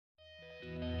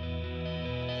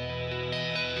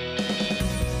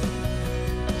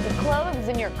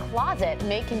in your closet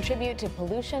may contribute to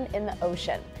pollution in the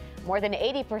ocean. More than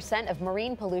 80% of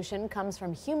marine pollution comes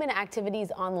from human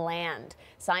activities on land.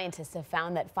 Scientists have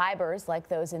found that fibers, like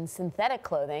those in synthetic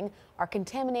clothing, are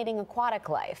contaminating aquatic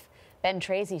life.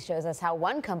 Tracy shows us how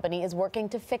one company is working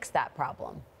to fix that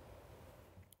problem.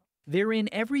 They're in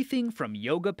everything from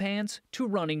yoga pants to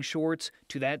running shorts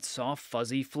to that soft,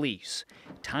 fuzzy fleece.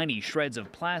 Tiny shreds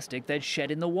of plastic that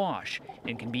shed in the wash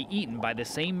and can be eaten by the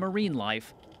same marine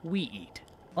life we eat.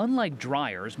 Unlike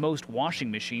dryers, most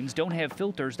washing machines don't have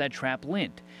filters that trap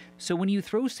lint. So when you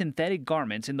throw synthetic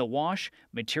garments in the wash,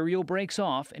 material breaks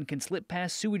off and can slip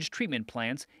past sewage treatment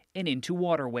plants and into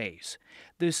waterways.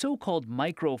 The so-called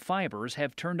microfibers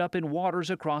have turned up in waters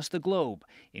across the globe,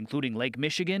 including Lake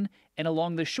Michigan and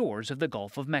along the shores of the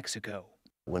Gulf of Mexico.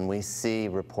 When we see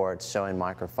reports showing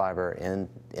microfiber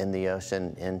in the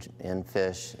ocean, in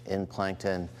fish, in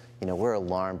plankton, we're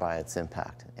alarmed by its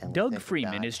impact. And Doug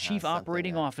Freeman is Chief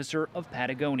Operating Officer of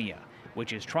Patagonia,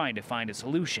 which is trying to find a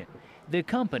solution. The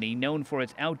company, known for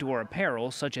its outdoor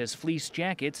apparel such as fleece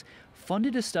jackets,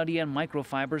 funded a study on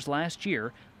microfibers last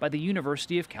year by the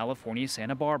University of California,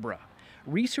 Santa Barbara.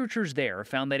 Researchers there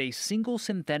found that a single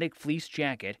synthetic fleece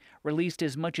jacket released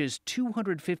as much as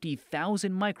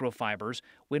 250,000 microfibers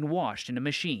when washed in a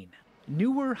machine.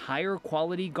 Newer, higher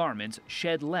quality garments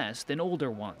shed less than older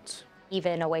ones.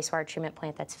 Even a wastewater treatment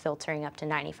plant that's filtering up to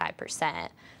 95%,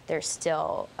 there's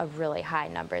still a really high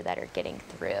number that are getting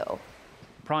through.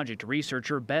 Project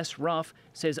researcher Bess Ruff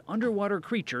says underwater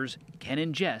creatures can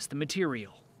ingest the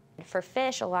material. For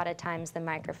fish, a lot of times the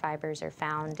microfibers are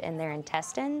found in their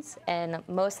intestines, and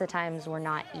most of the times we're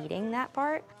not eating that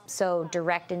part. So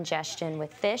direct ingestion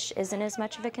with fish isn't as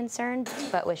much of a concern,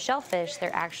 but with shellfish,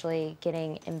 they're actually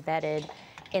getting embedded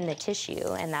in the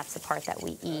tissue, and that's the part that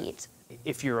we eat.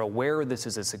 If you're aware this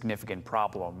is a significant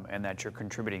problem and that you're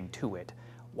contributing to it,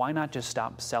 why not just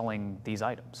stop selling these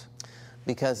items?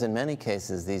 Because in many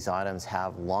cases, these items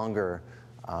have longer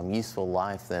useful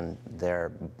life than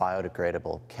their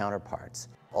biodegradable counterparts.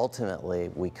 Ultimately,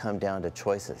 we come down to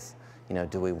choices.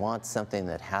 Do we want something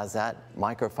that has that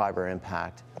microfiber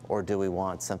impact, or do we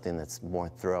want something that's more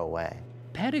throwaway?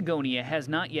 Patagonia has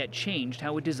not yet changed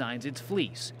how it designs its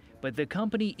fleece, but the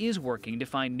company is working to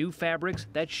find new fabrics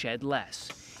that shed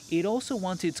less. It also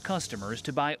wants its customers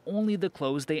to buy only the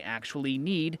clothes they actually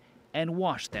need and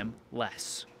wash them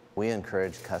less. We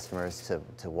encourage customers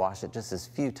to wash it just as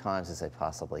few times as they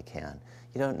possibly can.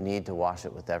 You don't need to wash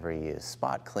it with every use.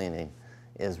 Spot cleaning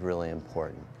is really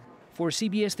important. For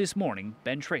CBS This Morning,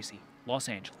 Tracy, Los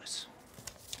Angeles.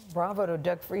 Bravo to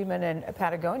Doug Freeman and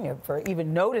Patagonia for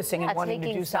even noticing and wanting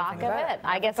to do something about it.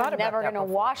 I guess I'm never going to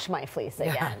wash my fleece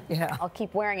again. Yeah. I'll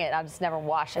keep wearing it. I'll just never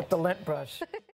wash it. With the lint brush.